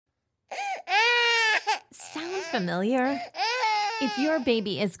familiar? If your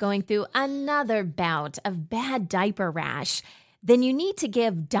baby is going through another bout of bad diaper rash, then you need to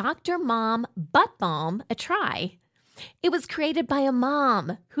give Dr. Mom Butt Balm a try. It was created by a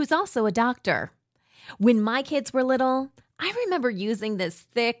mom who's also a doctor. When my kids were little, I remember using this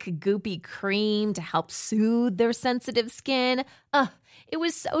thick, goopy cream to help soothe their sensitive skin. It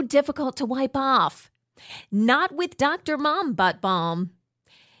was so difficult to wipe off. Not with Dr. Mom Butt Balm.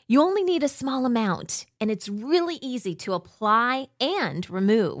 You only need a small amount, and it's really easy to apply and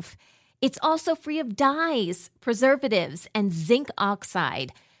remove. It's also free of dyes, preservatives, and zinc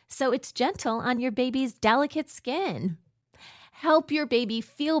oxide, so it's gentle on your baby's delicate skin. Help your baby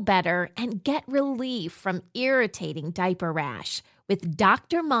feel better and get relief from irritating diaper rash with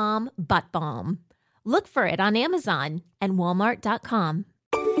Dr. Mom Butt Balm. Look for it on Amazon and Walmart.com.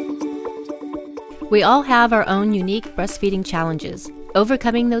 We all have our own unique breastfeeding challenges.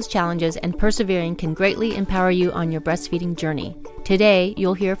 Overcoming those challenges and persevering can greatly empower you on your breastfeeding journey. Today,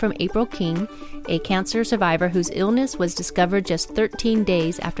 you'll hear from April King, a cancer survivor whose illness was discovered just 13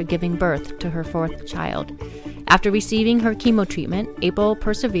 days after giving birth to her fourth child. After receiving her chemo treatment, April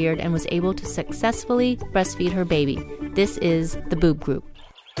persevered and was able to successfully breastfeed her baby. This is the Boob Group.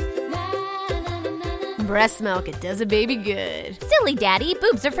 Breast milk, it does a baby good. Silly daddy,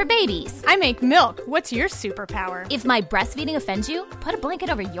 boobs are for babies. I make milk. What's your superpower? If my breastfeeding offends you, put a blanket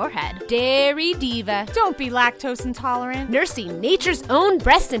over your head. Dairy diva. Don't be lactose intolerant. Nursing nature's own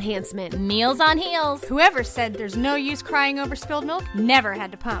breast enhancement. Meals on heels. Whoever said there's no use crying over spilled milk never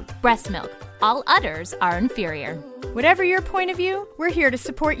had to pump. Breast milk. All udders are inferior. Whatever your point of view, we're here to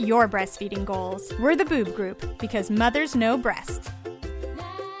support your breastfeeding goals. We're the Boob Group, because mothers know breast.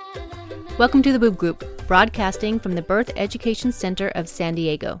 Welcome to the Boob Group, broadcasting from the Birth Education Center of San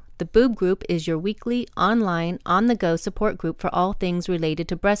Diego. The Boob Group is your weekly, online, on-the-go support group for all things related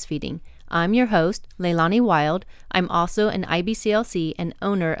to breastfeeding. I'm your host, Leilani Wild. I'm also an IBCLC and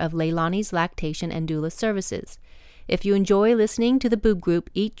owner of Leilani's Lactation and Doula Services. If you enjoy listening to the Boob Group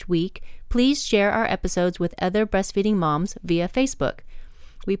each week, please share our episodes with other breastfeeding moms via Facebook.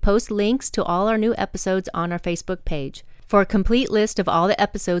 We post links to all our new episodes on our Facebook page. For a complete list of all the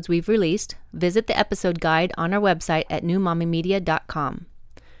episodes we've released, visit the episode guide on our website at newmommymedia.com.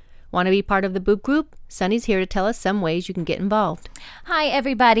 Want to be part of the Boob Group? Sunny's here to tell us some ways you can get involved. Hi,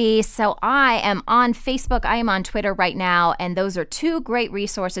 everybody. So I am on Facebook. I am on Twitter right now, and those are two great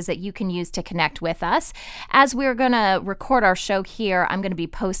resources that you can use to connect with us. As we're going to record our show here, I'm going to be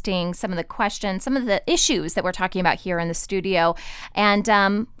posting some of the questions, some of the issues that we're talking about here in the studio, and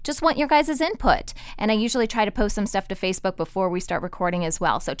just want your guys' input. And I usually try to post some stuff to Facebook before we start recording as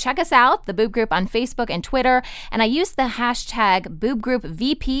well. So check us out, the Boob Group on Facebook and Twitter, and I use the hashtag Boob Group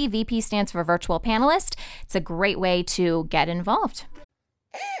VP. VP stands for Virtual Panelist. It's a great way to get involved.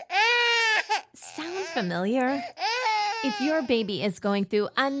 Sound familiar? If your baby is going through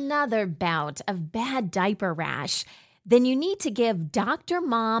another bout of bad diaper rash, then you need to give Dr.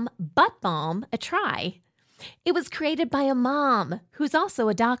 Mom Butt Balm a try. It was created by a mom who's also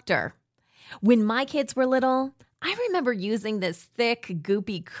a doctor. When my kids were little, I remember using this thick,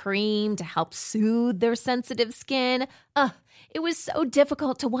 goopy cream to help soothe their sensitive skin. It was so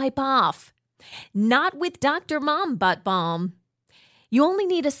difficult to wipe off. Not with Dr. Mom Butt Balm. You only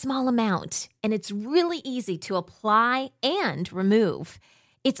need a small amount, and it's really easy to apply and remove.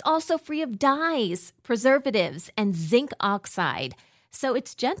 It's also free of dyes, preservatives, and zinc oxide, so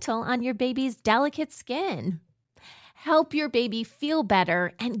it's gentle on your baby's delicate skin. Help your baby feel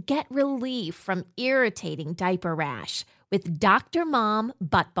better and get relief from irritating diaper rash with Dr. Mom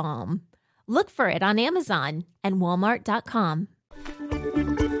Butt Balm. Look for it on Amazon and Walmart.com.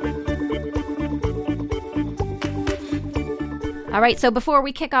 All right, so before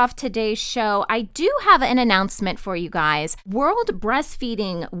we kick off today's show, I do have an announcement for you guys. World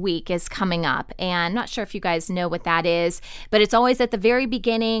Breastfeeding Week is coming up, and I'm not sure if you guys know what that is, but it's always at the very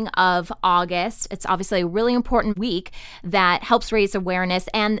beginning of August. It's obviously a really important week that helps raise awareness,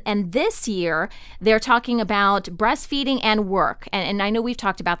 and this year they're talking about breastfeeding and work, and I know we've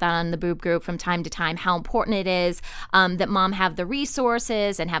talked about that on the Boob Group from time to time, how important it is that mom have the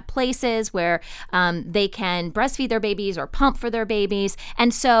resources and have places where they can breastfeed their babies or pump for their babies.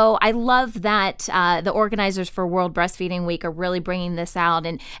 And so I love that the organizers for World Breastfeeding Week are really bringing this out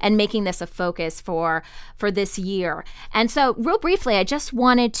and making this a focus for this year. And so real briefly, I just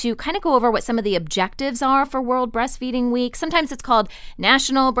wanted to kind of go over what some of the objectives are for World Breastfeeding Week. Sometimes it's called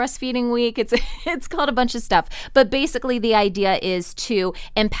National Breastfeeding Week. It's called a bunch of stuff. But basically the idea is to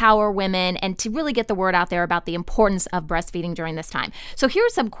empower women and to really get the word out there about the importance of breastfeeding during this time. So here are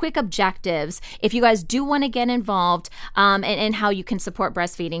some quick objectives if you guys do want to get involved. And and how you can support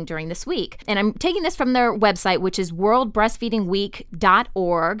breastfeeding during this week. And I'm taking this from their website, which is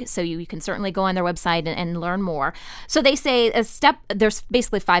worldbreastfeedingweek.org. So you can certainly go on their website and learn more. So they say there's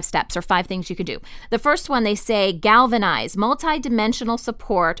basically 5 steps or 5 things you could do. The first one, they say galvanize multidimensional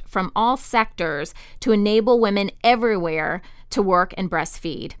support from all sectors to enable women everywhere to work and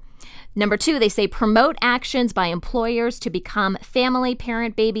breastfeed. Number 2, they say promote actions by employers to become family,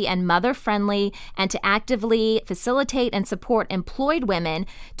 parent, baby, and mother-friendly and to actively facilitate and support employed women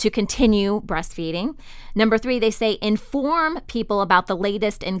to continue breastfeeding. Number 3, they say inform people about the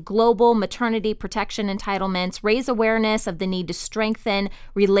latest in global maternity protection entitlements, raise awareness of the need to strengthen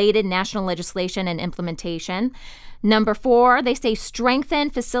related national legislation and implementation. Number 4, they say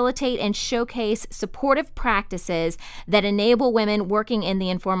strengthen, facilitate, and showcase supportive practices that enable women working in the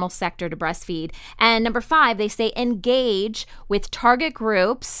informal sector to breastfeed. And number 5, they say engage with target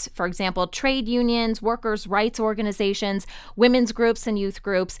groups, for example, trade unions, workers' rights organizations, women's groups, and youth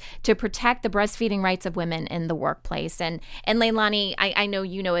groups to protect the breastfeeding rights of women in the workplace. And Leilani, I know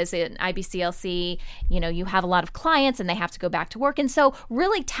as an IBCLC, you have a lot of clients and they have to go back to work. And so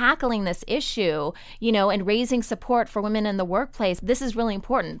really tackling this issue, and raising support for women in the workplace, this is really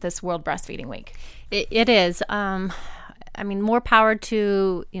important, this World Breastfeeding Week. It is. More power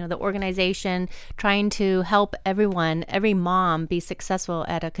to, the organization trying to help every mom be successful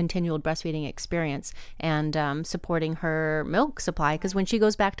at a continual breastfeeding experience and supporting her milk supply. Because when she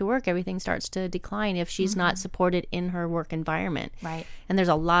goes back to work, everything starts to decline if she's not supported in her work environment. Right. And there's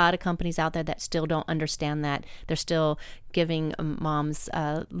a lot of companies out there that still don't understand that. They're still giving moms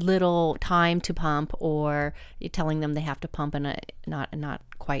little time to pump, or telling them they have to pump in not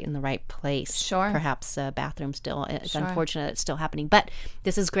quite in the right place. Sure. Perhaps bathroom still. It's unfortunate it's still happening, but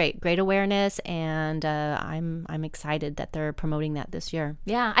this is great awareness, and I'm excited that they're promoting that this year.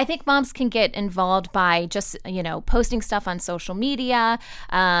 Yeah, I think moms can get involved by just posting stuff on social media,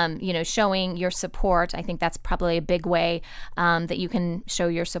 showing your support. I think that's probably a big way that you can show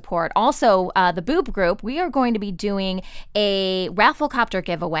your support. Also, the Boob Group, we are going to be doing a Rafflecopter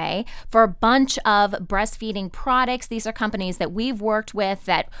giveaway for a bunch of breastfeeding products. These are companies that we've worked with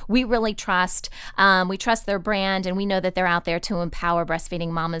that we really trust. We trust their brand, and we know that they're out there to empower breastfeeding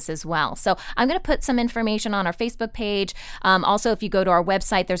mamas as well. So I'm going to put some information on our Facebook page. Also, if you go to our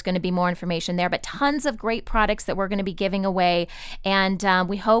website, there's going to be more information there, but tons of great products that we're going to be giving away, and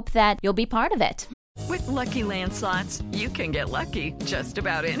we hope that you'll be part of it. With Lucky Land Slots, you can get lucky just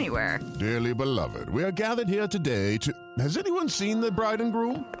about anywhere. Dearly beloved, we are gathered here today to... Has anyone seen the bride and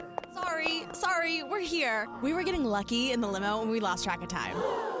groom? Sorry, we're here. We were getting lucky in the limo and we lost track of time.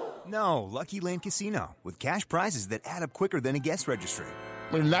 No, Lucky Land Casino, with cash prizes that add up quicker than a guest registry.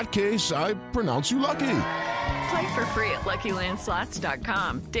 In that case, I pronounce you lucky. Play for free at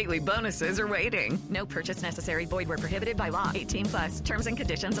LuckyLandSlots.com. Daily bonuses are waiting. No purchase necessary. Void where prohibited by law. 18+. Terms and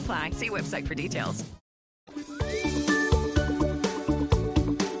conditions apply. See website for details.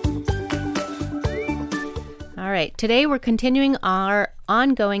 All right. Today we're continuing our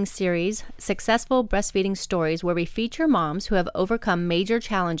ongoing series, Successful Breastfeeding Stories, where we feature moms who have overcome major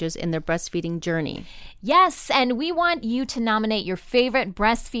challenges in their breastfeeding journey. Yes, and we want you to nominate your favorite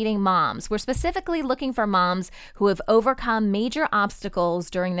breastfeeding moms. We're specifically looking for moms who have overcome major obstacles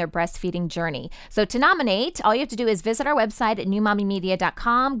during their breastfeeding journey. So to nominate, all you have to do is visit our website at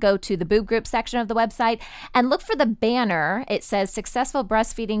newmommymedia.com, go to the Boob Group section of the website, and look for the banner. It says Successful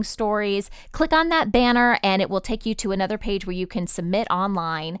Breastfeeding Stories. Click on that banner, and it will take you to another page where you can submit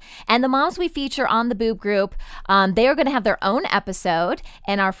online. And the moms we feature on the Boob Group, they are going to have their own episode,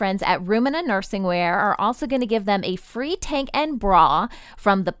 and our friends at Rumina Nursing Wear are also going to give them a free tank and bra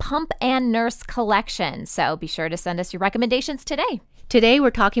from the Pump and Nurse collection. So be sure to send us your recommendations today. Today we're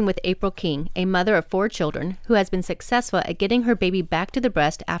talking with April King, a mother of 4 children who has been successful at getting her baby back to the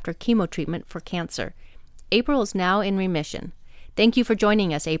breast after chemo treatment for cancer. April is now in remission. Thank you for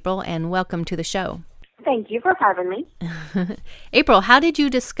joining us, April, and welcome to the show. Thank you for having me. April, how did you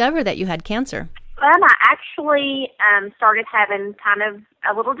discover that you had cancer? Well, I actually started having kind of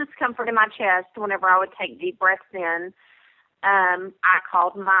a little discomfort in my chest whenever I would take deep breaths in. I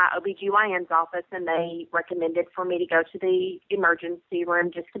called my OBGYN's office, and they recommended for me to go to the emergency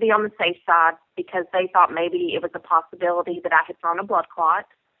room just to be on the safe side because they thought maybe it was a possibility that I had thrown a blood clot.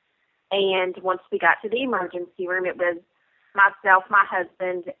 And once we got to the emergency room, it was myself, my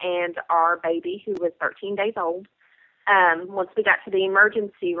husband, and our baby, who was 13 days old. Once we got to the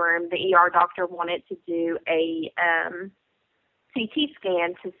emergency room, the ER doctor wanted to do a CT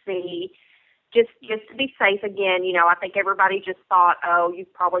scan to see, just to be safe again. You know, I think everybody just thought, oh,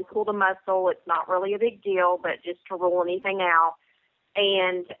 you've probably pulled a muscle. It's not really a big deal, but just to rule anything out.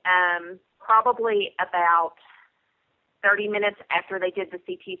 And probably about 30 minutes after they did the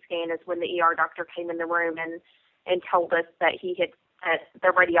CT scan is when the ER doctor came in the room and told us that the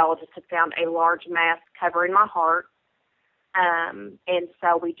radiologist had found a large mass covering my heart. And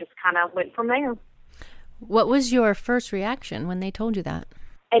so we just kind of went from there. What was your first reaction when they told you that?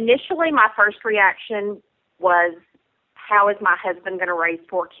 Initially, my first reaction was, how is my husband going to raise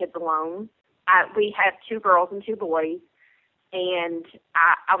 4 kids alone? We have 2 girls and 2 boys, and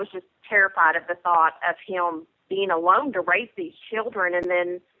I was just terrified of the thought of him being alone to raise these children. And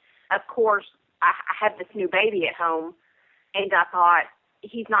then, of course, I had this new baby at home, and I thought,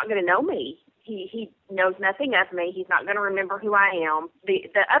 he's not going to know me. He knows nothing of me. He's not going to remember who I am. The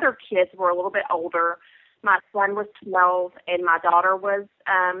other kids were a little bit older. My son was 12, and my daughter was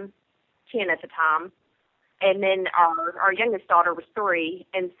 10 at the time. And then our youngest daughter was 3.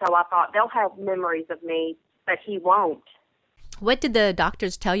 And so I thought, they'll have memories of me, but he won't. What did the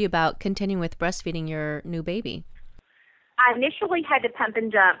doctors tell you about continuing with breastfeeding your new baby? I initially had to pump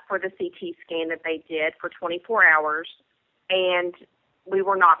and dump for the CT scan that they did for 24 hours, and we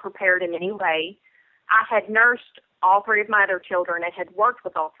were not prepared in any way. I had nursed all 3 of my other children and had worked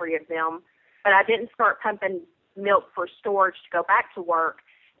with all 3 of them, but I didn't start pumping milk for storage to go back to work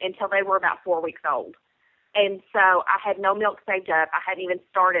until they were about 4 weeks old. And so I had no milk saved up. I hadn't even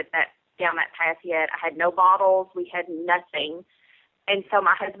started down that path yet. I had no bottles. We had nothing. And so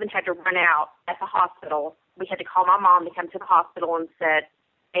my husband had to run out at the hospital. We had to call my mom to come to the hospital and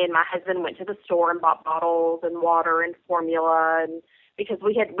and my husband went to the store and bought bottles and water and formula, and because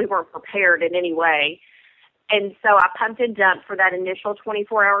we weren't prepared in any way. And so I pumped and dumped for that initial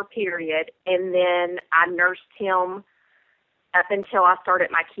 24-hour period, and then I nursed him up until I started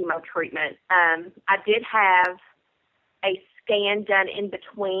my chemo treatment. I did have a scan done in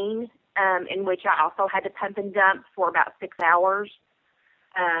between, in which I also had to pump and dump for about 6 hours.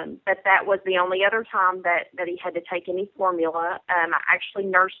 But that was the only other time that he had to take any formula. I actually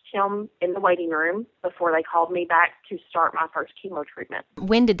nursed him in the waiting room before they called me back to start my first chemo treatment.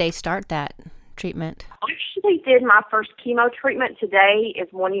 When did they start that treatment? I actually did my first chemo treatment. Today is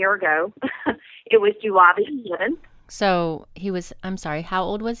 1 year ago. It was July the 11th. So I'm sorry, how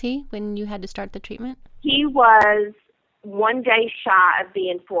old was he when you had to start the treatment? He was 1 day shy of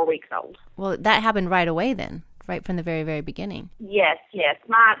being 4 weeks old. Well, that happened right away then, right from the very, very beginning. Yes.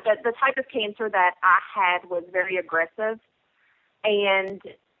 The type of cancer that I had was very aggressive. And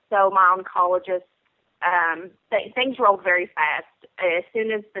so my oncologist, things rolled very fast. As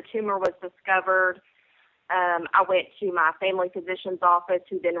soon as the tumor was discovered, I went to my family physician's office,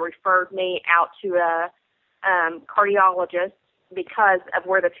 who then referred me out to a cardiologist. Because of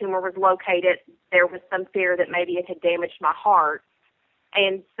where the tumor was located, there was some fear that maybe it had damaged my heart.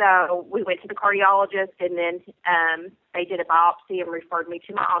 And so we went to the cardiologist, and then they did a biopsy and referred me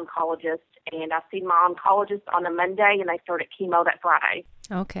to my oncologist. And I seen my oncologist on a Monday, and they started chemo that Friday.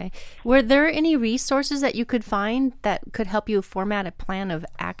 Okay. Were there any resources that you could find that could help you format a plan of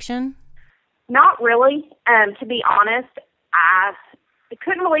action? Not really. To be honest, I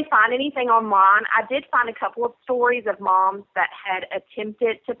couldn't really find anything online. I did find a couple of stories of moms that had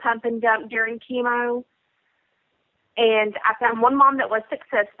attempted to pump and dump during chemo. And I found one mom that was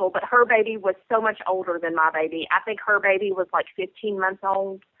successful, but her baby was so much older than my baby. I think her baby was like 15 months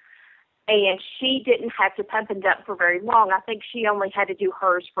old. And she didn't have to pump and dump for very long. I think she only had to do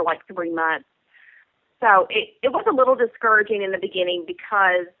hers for like 3 months. So it was a little discouraging in the beginning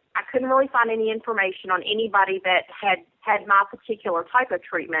because I couldn't really find any information on anybody that had my particular type of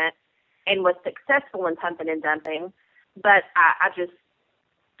treatment and was successful in pumping and dumping. But I just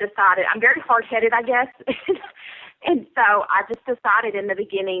decided, I'm very hard-headed, I guess. And so I just decided in the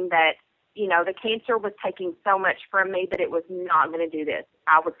beginning that, the cancer was taking so much from me that it was not going to do this.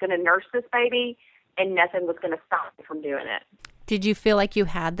 I was going to nurse this baby, and nothing was going to stop me from doing it. Did you feel like you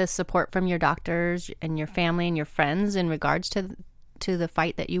had the support from your doctors and your family and your friends in regards to the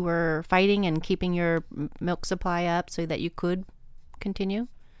fight that you were fighting and keeping your milk supply up so that you could continue?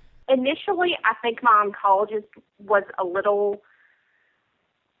 Initially, I think my oncologist was a little,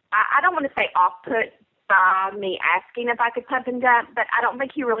 I don't want to say off-put by me asking if I could pump and dump, but I don't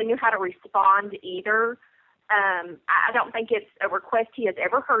think he really knew how to respond either. I don't think it's a request he has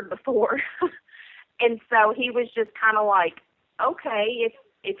ever heard before. And so he was just kind of like, okay,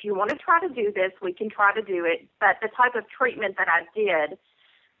 if you want to try to do this, we can try to do it. But the type of treatment that I did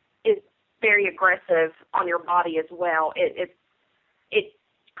is very aggressive on your body as well. It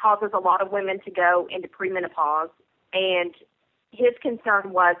causes a lot of women to go into premenopause, and his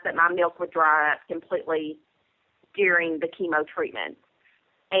concern was that my milk would dry up completely during the chemo treatment.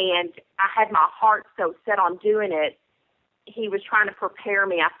 And I had my heart so set on doing it, he was trying to prepare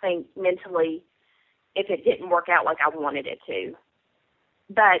me, I think, mentally if it didn't work out like I wanted it to.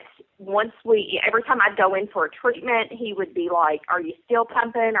 But every time I'd go in for a treatment, he would be like, are you still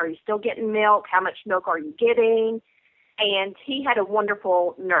pumping? Are you still getting milk? How much milk are you getting? And he had a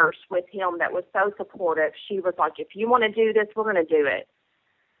wonderful nurse with him that was so supportive. She was like, if you want to do this, we're going to do it.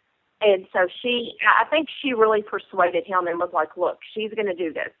 And so I think she really persuaded him and was like, look, she's going to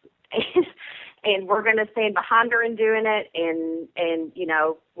do this. And we're going to stand behind her in doing it. And, you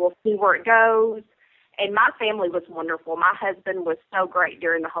know, we'll see where it goes. And my family was wonderful. My husband was so great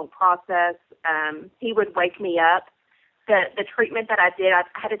during the whole process. He would wake me up. The treatment that I did, I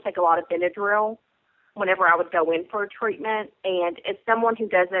had to take a lot of Benadryl whenever I would go in for a treatment. And as someone who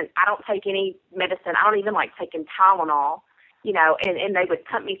I don't take any medicine. I don't even like taking Tylenol, you know, and they would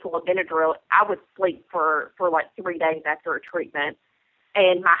pump me full of Benadryl. I would sleep for like 3 days after a treatment.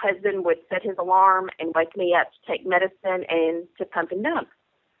 And my husband would set his alarm and wake me up to take medicine and to pump and dump.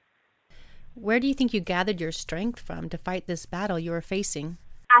 Where do you think you gathered your strength from to fight this battle you were facing?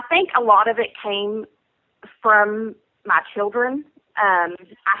 I think a lot of it came from my children. I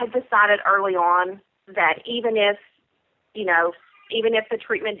had decided early on that even if the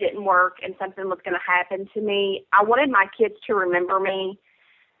treatment didn't work and something was going to happen to me, I wanted my kids to remember me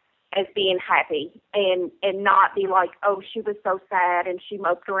as being happy and not be like, oh, she was so sad and she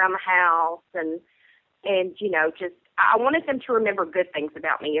moped around the house and you know, just I wanted them to remember good things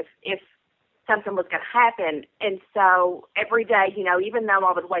about me if something was going to happen. And so every day, you know, even though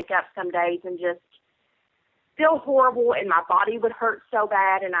I would wake up some days and just feel horrible and my body would hurt so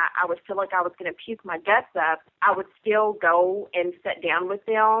bad and I would feel like I was going to puke my guts up, I would still go and sit down with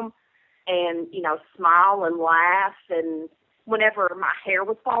them and, you know, smile and laugh. And whenever my hair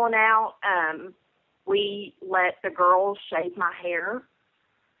was falling out, we let the girls shave my hair.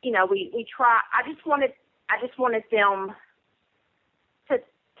 You know, we try. I just wanted them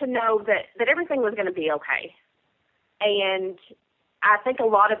to know that everything was going to be okay. And I think a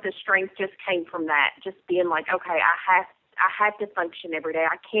lot of the strength just came from that, just being like, okay, I have to function every day.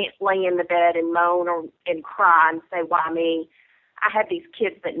 I can't lay in the bed and moan and cry and say, why me? I have these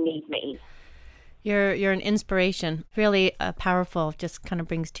kids that need me. You're an inspiration, really powerful, just kind of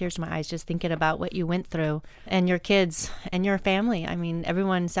brings tears to my eyes just thinking about what you went through and your kids and your family. I mean,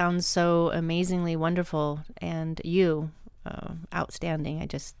 everyone sounds so amazingly wonderful and you, outstanding.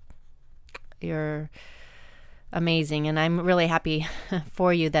 You're amazing and I'm really happy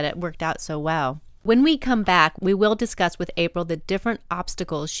for you that it worked out so well. When we come back, we will discuss with April the different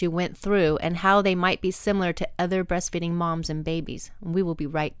obstacles she went through and how they might be similar to other breastfeeding moms and babies. We will be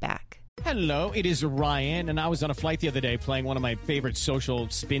right back. Hello, it is Ryan, and I was on a flight the other day playing one of my favorite social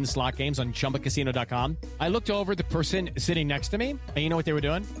spin slot games on ChumbaCasino.com. I looked over at the person sitting next to me, and you know what they were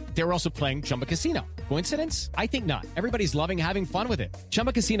doing? They were also playing Chumba Casino. Coincidence? I think not. Everybody's loving having fun with it.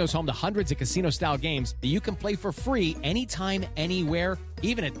 Chumba Casino is home to hundreds of casino-style games that you can play for free anytime, anywhere,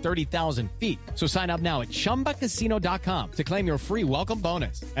 even at 30,000 feet. So sign up now at ChumbaCasino.com to claim your free welcome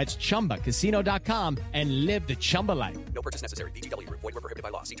bonus. That's ChumbaCasino.com and live the Chumba life. No purchase necessary. VGW. Void where prohibited by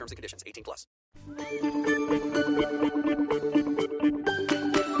law. See terms and conditions. 18+.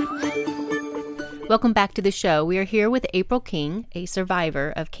 Welcome back to the show. We are here with April King, a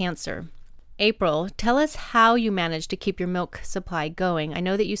survivor of cancer. April, tell us how you managed to keep your milk supply going. I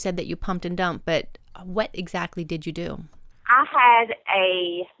know that you said that you pumped and dumped, but what exactly did you do? I had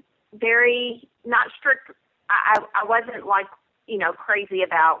a very, not strict, I wasn't like, you know, crazy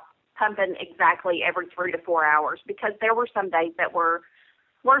about pumping exactly every 3 to 4 hours because there were some days that were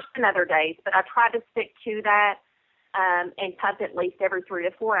worse than other days, but I tried to stick to that and pump at least every 3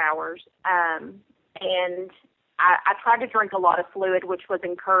 to 4 hours. And I tried to drink a lot of fluid, which was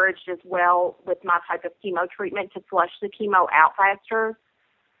encouraged as well with my type of chemo treatment to flush the chemo out faster.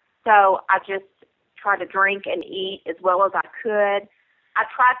 So I just tried to drink and eat as well as I could. I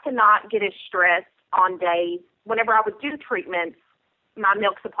tried to not get as stressed on days. Whenever I would do treatments, my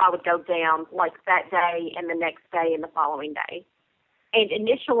milk supply would go down like that day and the next day and the following day. And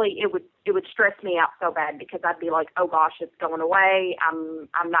initially it would stress me out so bad because I'd be like, oh gosh, it's going away. I'm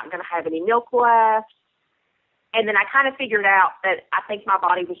not going to have any milk left. And then I kind of figured out that I think my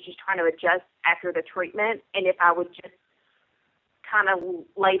body was just trying to adjust after the treatment. And if I would just kind of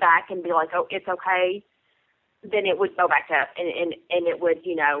lay back and be like, oh, it's okay, then it would go back up and it would,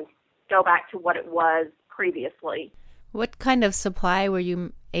 you know, go back to what it was previously. What kind of supply were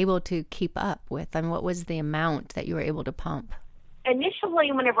you able to keep up with? And what was the amount that you were able to pump?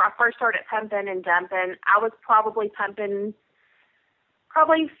 Initially, whenever I first started pumping and dumping, I was probably pumping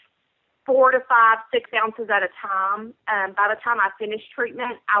 4 to 5, 6 ounces at a time. By the time I finished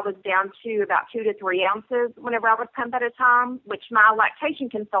treatment, I was down to about 2 to 3 ounces whenever I would pump at a time, which my lactation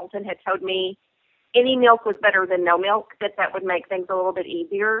consultant had told me any milk was better than no milk, that would make things a little bit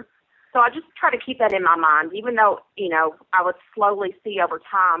easier. So I just try to keep that in my mind, even though, I would slowly see over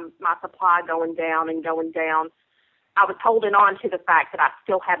time my supply going down and going down. I was holding on to the fact that I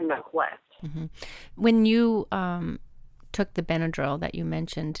still had milk left. Mm-hmm. When you took the Benadryl that you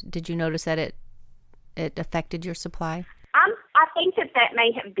mentioned, did you notice that it affected your supply? I think that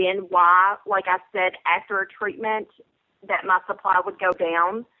may have been why, like I said, after a treatment, that my supply would go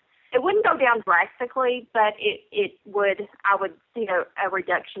down. It wouldn't go down drastically, but I would see a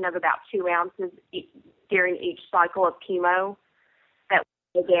reduction of about 2 ounces during each cycle of chemo. That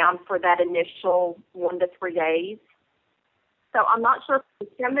would go down for that initial 1 to 3 days. So I'm not sure if it was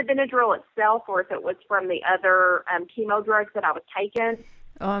from the Benadryl itself or if it was from the other chemo drugs that I was taking.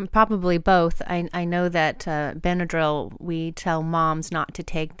 Probably both. I know that Benadryl, we tell moms not to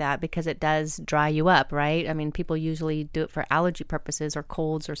take that because it does dry you up, right? I mean, people usually do it for allergy purposes or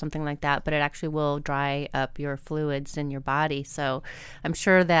colds or something like that, but it actually will dry up your fluids in your body. So I'm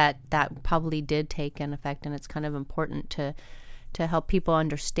sure that probably did take an effect, and it's kind of important to help people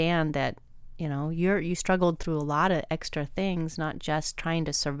understand that, you struggled through a lot of extra things, not just trying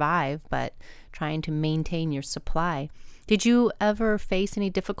to survive, but trying to maintain your supply. Did you ever face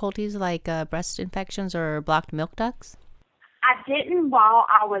any difficulties like breast infections or blocked milk ducts? I didn't while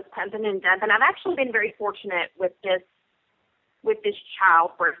I was pumping and dumping. I've actually been very fortunate with this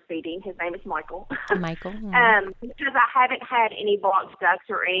child breastfeeding. His name is Michael. Michael. Yeah. Because I haven't had any blocked ducts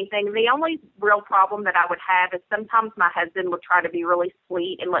or anything. The only real problem that I would have is sometimes my husband would try to be really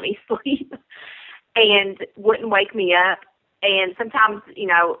sweet and let me sleep and wouldn't wake me up. And sometimes,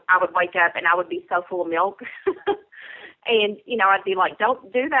 I would wake up and I would be so full of milk. And, I'd be like,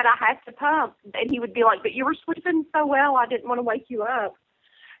 don't do that. I have to pump. And he would be like, but you were sleeping so well. I didn't want to wake you up.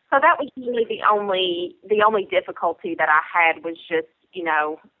 So that was really the only difficulty that I had was just,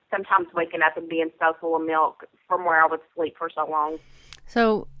 sometimes waking up and being so full of milk from where I would sleep for so long.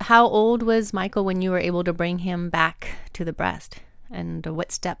 So how old was Michael when you were able to bring him back to the breast? And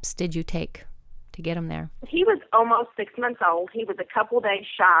what steps did you take to get him there? He was almost 6 months old. He was a couple days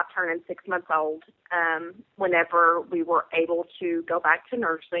shy of turning 6 months old whenever we were able to go back to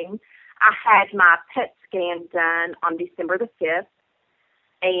nursing. I had my PET scan done on December the 5th,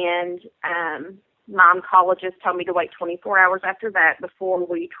 and my oncologist told me to wait 24 hours after that before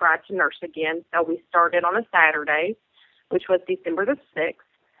we tried to nurse again. So we started on a Saturday, which was December the 6th,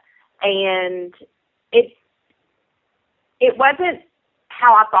 and it wasn't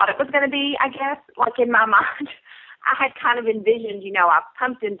how I thought it was going to be, I guess. Like in my mind, I had kind of envisioned, I've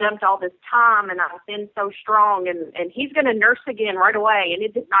pumped and dumped all this time and I've been so strong and he's going to nurse again right away. And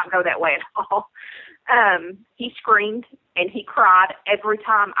it did not go that way at all. He screamed and he cried every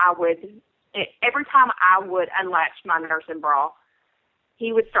time I would unlatch my nursing bra.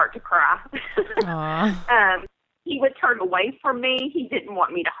 He would start to cry. He would turn away from me. He didn't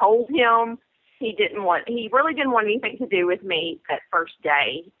want me to hold him. He really didn't want anything to do with me that first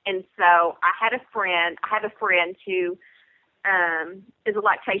day. And so I have a friend who is a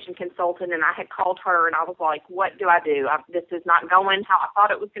lactation consultant, and I had called her and I was like, what do I do? This is not going how I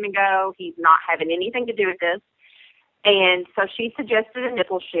thought it was going to go. He's not having anything to do with this. And so she suggested a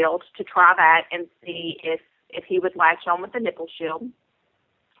nipple shield to try that and see if he would latch on with the nipple shield.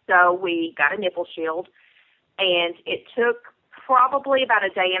 So we got a nipple shield, and it took probably about a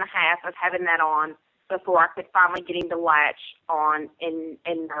day and a half of having that on before I could finally get him to latch on and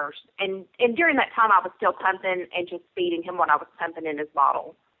nurse. And during that time, I was still pumping and just feeding him what I was pumping in his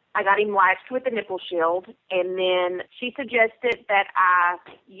bottle. I got him latched with the nipple shield, and then she suggested that I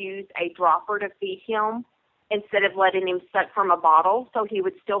use a dropper to feed him instead of letting him suck from a bottle, so he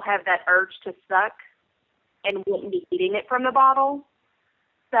would still have that urge to suck and wouldn't be eating it from the bottle.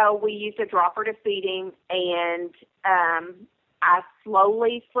 So we used a dropper to feed him, and I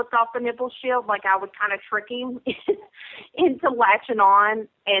slowly flipped off the nipple shield, like I would kind of trick him into latching on,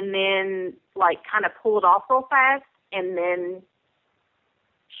 and then like kind of pull it off real fast, and then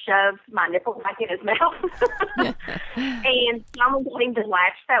shove my nipple back in his mouth. And I'm going to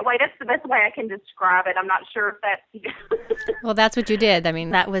latch that way. That's the best way I can describe it. I'm not sure if that's... Well, that's what you did. I mean,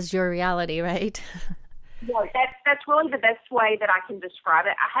 that was your reality, right? Yeah, that's really the best way that I can describe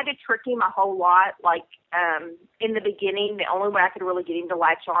it. I had to trick him a whole lot. Like in the beginning, the only way I could really get him to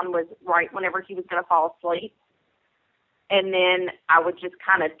latch on was right whenever he was going to fall asleep. And then I would just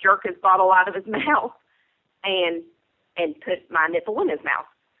kind of jerk his bottle out of his mouth and put my nipple in his mouth.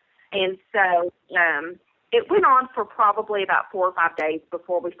 And so it went on for probably about 4 or 5 days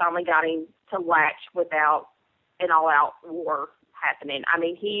before we finally got him to latch without an all-out war happening. I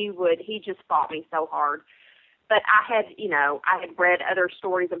mean, he just fought me so hard. But I had read other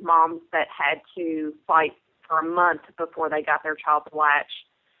stories of moms that had to fight for a month before they got their child to latch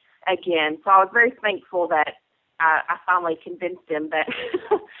again. So I was very thankful that I finally convinced him that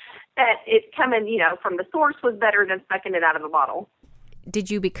that it coming, from the source was better than sucking it out of the bottle.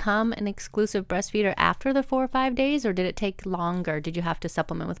 Did you become an exclusive breastfeeder after the 4 or 5 days, or did it take longer? Did you have to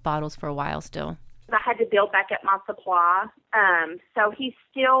supplement with bottles for a while still? I had to build back up my supply. So he's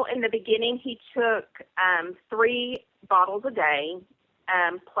still, in the beginning, he took 3 bottles a day,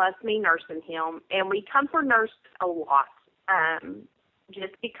 plus me nursing him. And we comfort nursed a lot,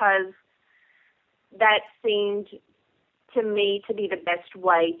 just because that seemed to me to be the best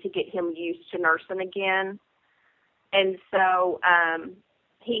way to get him used to nursing again. And so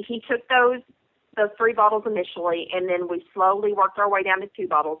he took those 3 bottles initially, and then we slowly worked our way down to 2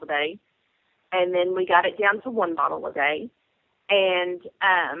 bottles a day. And then we got it down to 1 bottle a day. And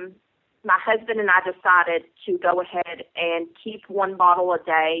my husband and I decided to go ahead and keep 1 bottle a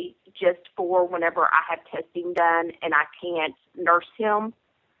day just for whenever I have testing done and I can't nurse him.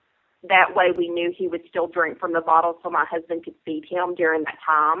 That way we knew he would still drink from the bottle so my husband could feed him during that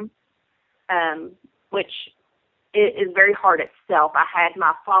time, which is very hard itself. I had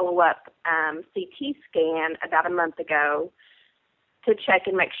my follow-up CT scan about a month ago to check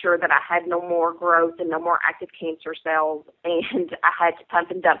and make sure that I had no more growth and no more active cancer cells, and I had to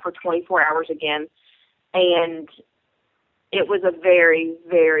pump and dump for 24 hours again. And it was a very,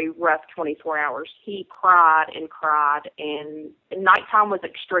 very rough 24 hours. He cried, and nighttime was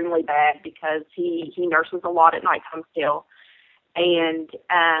extremely bad because he nurses a lot at nighttime still. And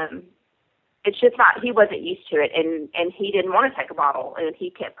it's just not, he wasn't used to it, and he didn't want to take a bottle, and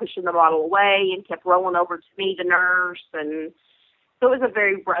he kept pushing the bottle away and kept rolling over to me to nurse, and so it was a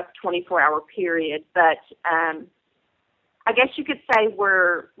very rough 24-hour period. But I guess you could say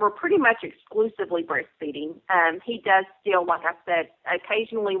we're pretty much exclusively breastfeeding. He does still, like I said,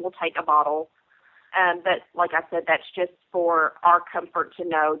 occasionally will take a bottle, but like I said, that's just for our comfort to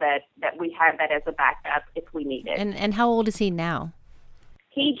know that we have that as a backup if we need it. And how old is he now?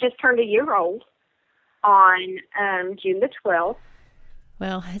 He just turned a year old on June the 12th.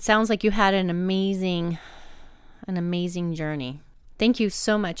 Well, it sounds like you had an amazing journey. Thank you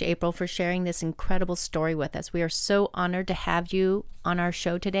so much, April, for sharing this incredible story with us. We are so honored to have you on our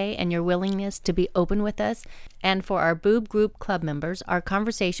show today and your willingness to be open with us. And for our Boob Group Club members, our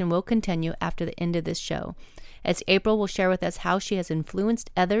conversation will continue after the end of this show, as April will share with us how she has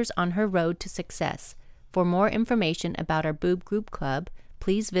influenced others on her road to success. For more information about our Boob Group Club,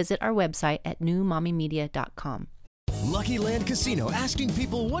 please visit our website at newmommymedia.com. Lucky Land Casino, asking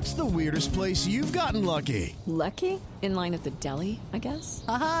people, what's the weirdest place you've gotten lucky? Lucky? In line at the deli, I guess?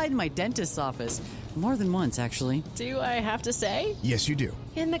 Aha, in my dentist's office. More than once, actually. Do I have to say? Yes, you do.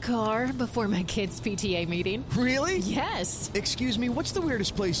 In the car before my kids' PTA meeting. Really? Yes. Excuse me, what's the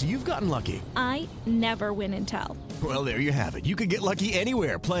weirdest place you've gotten lucky? I never win and tell. Well, there you have it. You can get lucky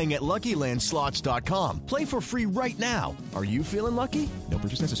anywhere, playing at LuckyLandSlots.com. Play for free right now. Are you feeling lucky? No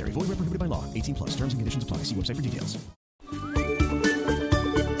purchase necessary. Void where prohibited by law. 18 plus. Terms and conditions apply. See website for details.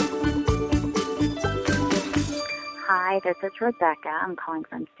 Hi, this is Rebecca. I'm calling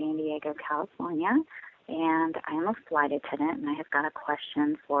from San Diego, California, and I am a flight attendant, and I have got a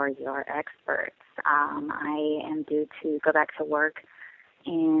question for your experts. I am due to go back to work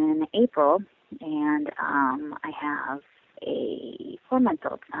in April, and I have a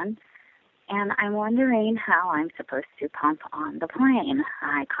 4-month-old son, and I'm wondering how I'm supposed to pump on the plane.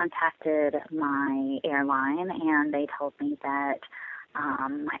 I contacted my airline, and they told me that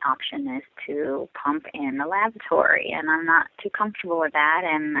my option is to pump in the lavatory, and I'm not too comfortable with that,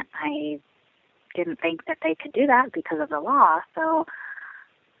 and I didn't think that they could do that because of the law. So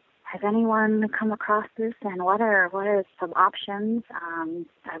has anyone come across this, and what are some options?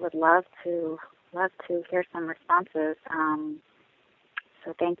 I would love to hear some responses.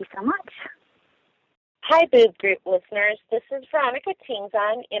 So thank you so much. Hi, Boob Group listeners. This is Veronica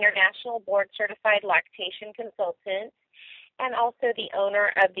Tingzon, International Board Certified Lactation Consultant, and also the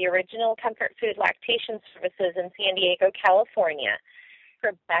owner of the original Comfort Food Lactation Services in San Diego, California.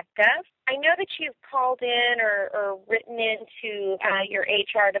 Rebecca, I know that you've called in or written into your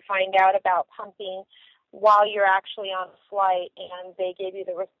HR to find out about pumping while you're actually on a flight, and they gave you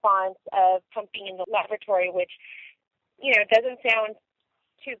the response of pumping in the laboratory, which, doesn't sound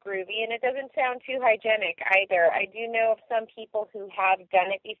too groovy, and it doesn't sound too hygienic either. I do know of some people who have done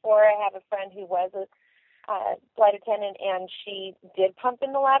it before. I have a friend who was a flight attendant, and she did pump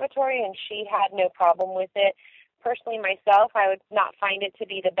in the lavatory, and she had no problem with it. Personally, myself, I would not find it to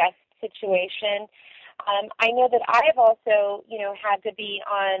be the best situation. I know that I have also, had to be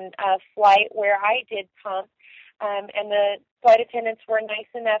on a flight where I did pump. and the flight attendants were nice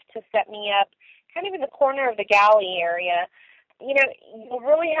enough to set me up kind of in the corner of the galley area. You know, you'll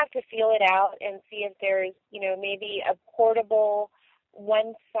really have to feel it out and see if there's, you know, maybe a portable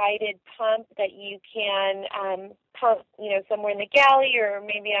one-sided pump that you can pump, you know, somewhere in the galley or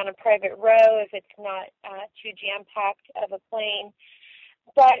maybe on a private row if it's not too jam-packed of a plane.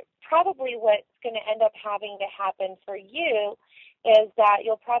 But probably what's going to end up having to happen for you is that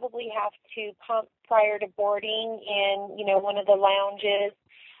you'll probably have to pump prior to boarding in, you know, one of the lounges,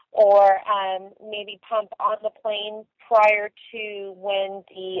 or maybe pump on the plane prior to when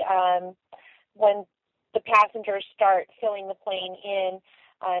the passengers start filling the plane in,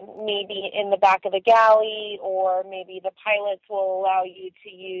 maybe in the back of the galley, or maybe the pilots will allow you to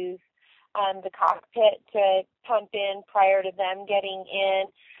use the cockpit to pump in prior to them getting in,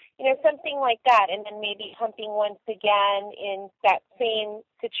 you know, something like that. And then maybe pumping once again in that same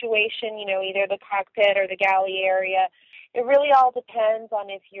situation, you know, either the cockpit or the galley area. It really all depends on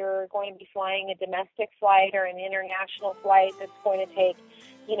if you're going to be flying a domestic flight or an international flight that's going to take,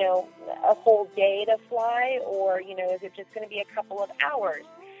 you know, a whole day to fly, or, you know, is it just going to be a couple of hours?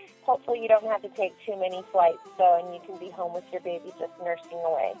 Hopefully you don't have to take too many flights, and you can be home with your baby just nursing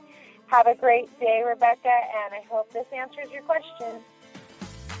away. Have a great day, Rebecca, and I hope this answers your question.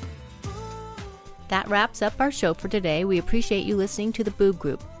 That wraps up our show for today. We appreciate you listening to the Boob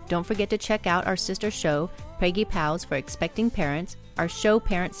Group. Don't forget to check out our sister show, Preggy Pals for expecting parents, our show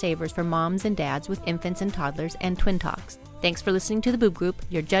Parent Savers for moms and dads with infants and toddlers, and Twin Talks. Thanks for listening to the Boob Group,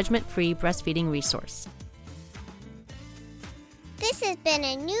 your judgment-free breastfeeding resource. This has been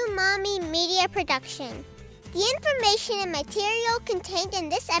a New Mommy Media production. The information and material contained in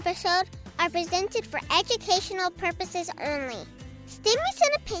this episode are presented for educational purposes only. Statements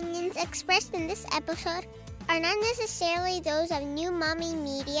and opinions expressed in this episode are not necessarily those of New Mommy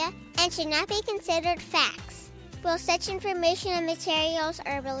Media and should not be considered facts. While such information and materials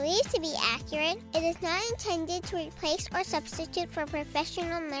are believed to be accurate, it is not intended to replace or substitute for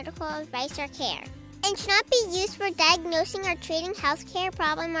professional medical advice or care, and should not be used for diagnosing or treating healthcare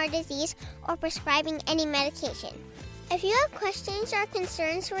problem or disease or prescribing any medication. If you have questions or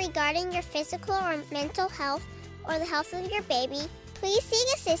concerns regarding your physical or mental health or the health of your baby, please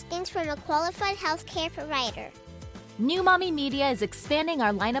seek assistance from a qualified healthcare provider. New Mommy Media is expanding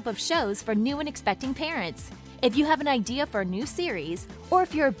our lineup of shows for new and expecting parents. If you have an idea for a new series, or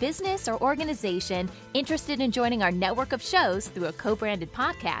if you're a business or organization interested in joining our network of shows through a co-branded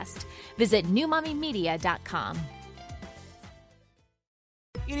podcast, visit newmommymedia.com.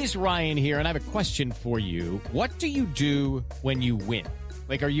 It is Ryan here, and I have a question for you. What do you do when you win?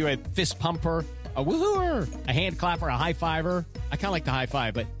 Like, are you a fist pumper, a woohooer, a hand clapper, a high fiver? I kind of like the high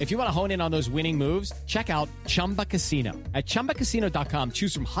five, but if you want to hone in on those winning moves, check out Chumba Casino. At ChumbaCasino.com,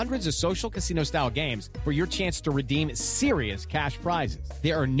 choose from hundreds of social casino-style games for your chance to redeem serious cash prizes.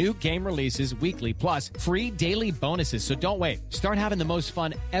 There are new game releases weekly, plus free daily bonuses. So don't wait. Start having the most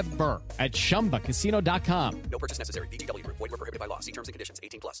fun ever at ChumbaCasino.com. No purchase necessary. VGW. Void where prohibited by law. See terms and conditions.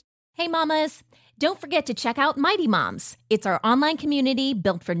 18+. Hey mamas, don't forget to check out Mighty Moms. It's our online community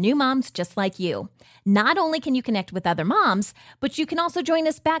built for new moms just like you. Not only can you connect with other moms, but you can also join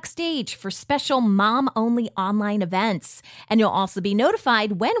us backstage for special mom-only online events. And you'll also be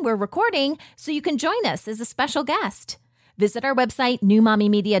notified when we're recording, so you can join us as a special guest. Visit our website,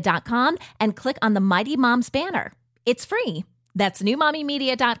 newmommymedia.com, and click on the Mighty Moms banner. It's free. That's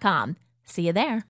newmommymedia.com. See you there.